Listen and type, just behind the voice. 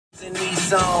In these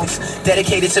songs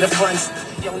dedicated to the fronts,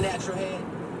 yo, natural head.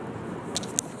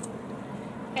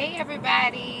 Hey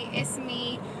everybody, it's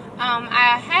me.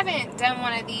 I haven't done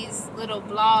one of these little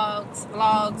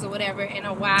vlogs or whatever in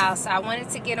a while, so I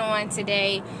wanted to get on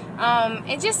today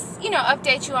and just,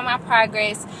 update you on my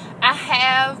progress. I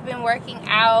have been working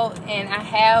out and I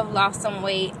have lost some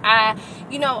weight. I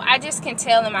just can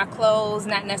tell in my clothes,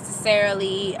 not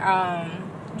necessarily, I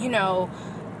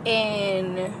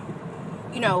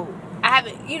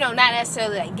haven't, not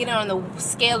necessarily like getting on the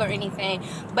scale or anything,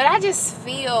 but I just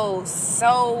feel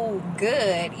so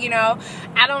good,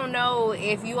 I don't know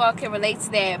if you all can relate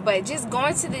to that, but just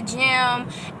going to the gym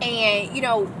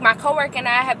and, my coworker and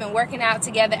I have been working out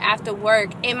together after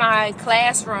work in my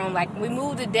classroom. Like, we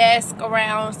moved the desk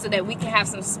around so that we can have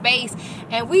some space,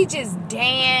 and we just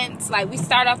dance. Like, we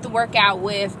start off the workout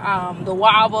with the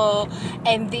wobble,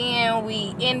 and then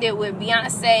we end it with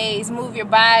Beyonce's Move Your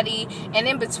Body, and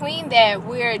in between that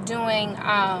we're doing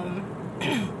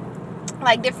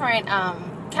like different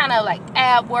kind of like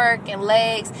ab work and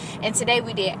legs, and today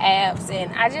we did abs,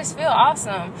 and I just feel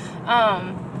awesome.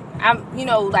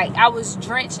 I was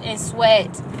drenched in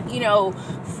sweat,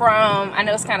 from, I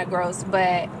know it's kind of gross,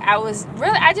 but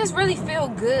I just really feel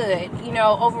good,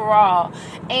 overall.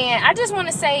 And I just want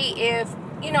to say, if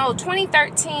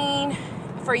 2013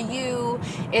 for you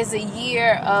is a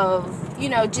year of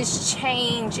just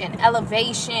change and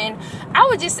elevation, I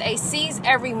would just say seize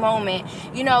every moment.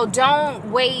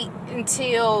 Don't wait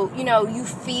until you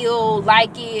feel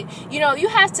like it. You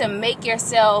have to make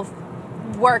yourself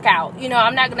work out.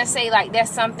 I'm not gonna say like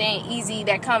that's something easy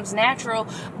that comes natural,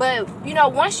 but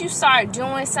once you start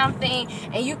doing something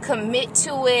and you commit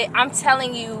to it, I'm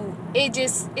telling you,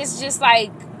 it's just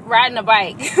like riding a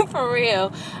bike for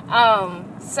real.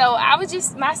 So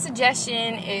my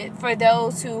suggestion for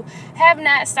those who have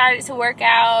not started to work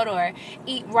out or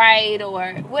eat right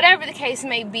or whatever the case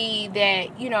may be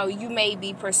that, you may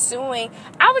be pursuing,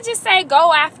 I would just say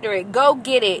go after it. Go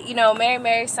get it.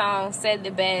 Mary's song said the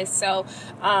best. So,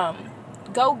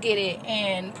 go get it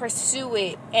and pursue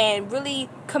it and really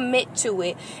commit to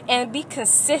it and be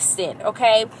consistent,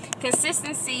 okay?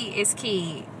 Consistency is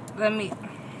key.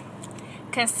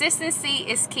 Consistency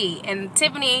is key. And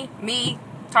Tiffany, me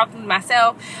talking to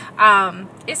myself,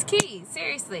 it's key,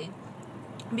 seriously,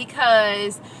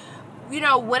 because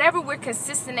whatever we're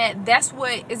consistent at, that's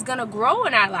what is going to grow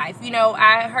in our life.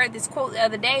 I heard this quote the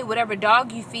other day: whatever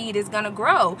dog you feed is going to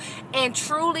grow. And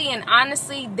truly and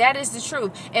honestly, that is the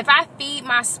truth. If I feed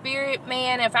my spirit,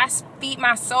 man, if I feed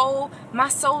my soul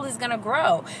is going to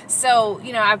grow. So,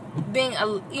 I've been,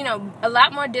 a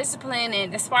lot more disciplined,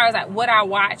 and as far as like what I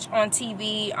watch on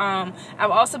TV,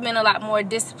 I've also been a lot more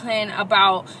disciplined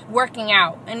about working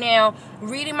out. And now,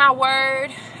 reading my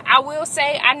word, I will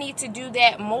say I need to do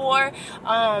that more,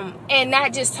 and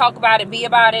not just talk about it, be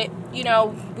about it.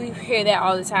 We hear that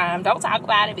all the time. Don't talk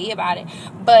about it, be about it.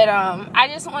 But I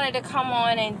just wanted to come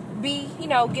on and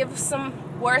give some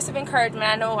words of encouragement.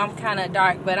 I know I'm kind of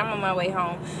dark, but I'm on my way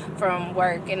home from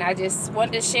work, and I just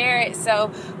wanted to share it.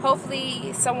 So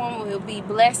hopefully someone will be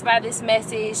blessed by this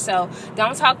message. So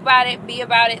don't talk about it, be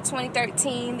about it.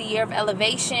 2013, the year of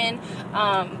elevation.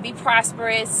 Be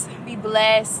prosperous, be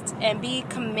blessed, and be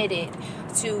committed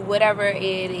to whatever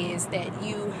it is that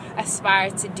you aspire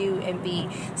to do and be.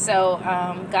 So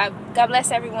God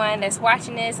bless everyone that's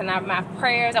watching this, and my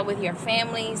prayers are with your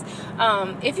families.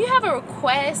 If you have a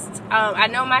request, I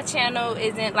know my channel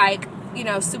isn't like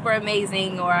super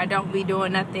amazing, or I don't be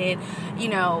doing nothing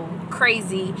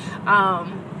crazy,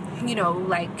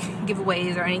 like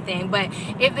giveaways or anything, but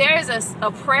if there is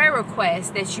a prayer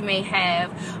request that you may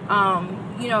have,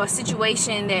 a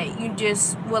situation that you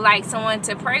just would like someone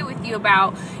to pray with you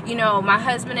about, my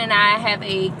husband and I have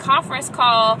a conference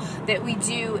call that we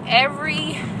do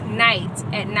every night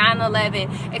at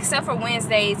 9/11, except for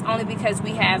Wednesdays, only because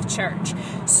we have church.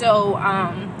 So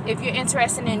if you're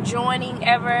interested in joining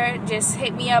ever, just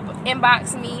hit me up,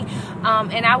 inbox me,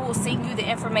 and I will send you the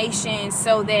information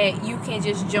so that you can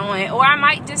just join, or I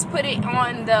might just put it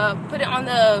on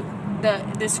the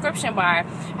description bar.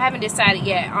 I haven't decided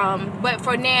yet, but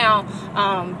for now,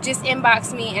 just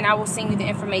inbox me and I will send you the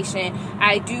information.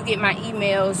 I do get my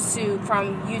emails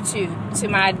from YouTube to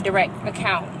my direct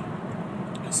account.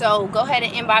 So go ahead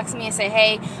and inbox me and say,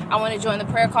 hey, I want to join the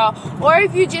prayer call. Or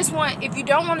if you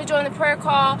don't want to join the prayer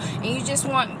call and you just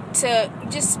want to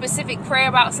just specific prayer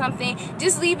about something,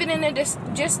 just leave it in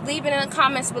the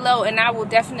comments below, and I will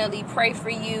definitely pray for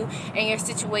you and your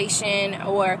situation.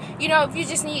 Or, you know, if you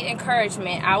just need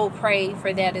encouragement, I will pray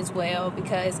for that as well,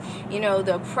 because, you know,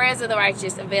 the prayers of the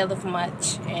righteous availeth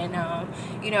much. And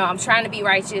you know, I'm trying to be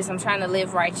righteous, I'm trying to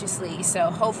live righteously, so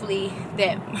hopefully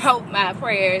my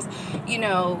prayers, you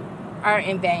know, aren't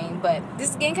in vain. But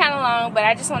this is getting kind of long, but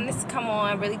I just wanted to come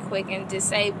on really quick and just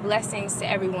say blessings to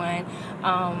everyone.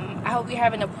 I hope you're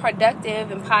having a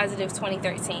productive and positive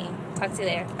 2013. Talk to you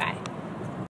later. Bye.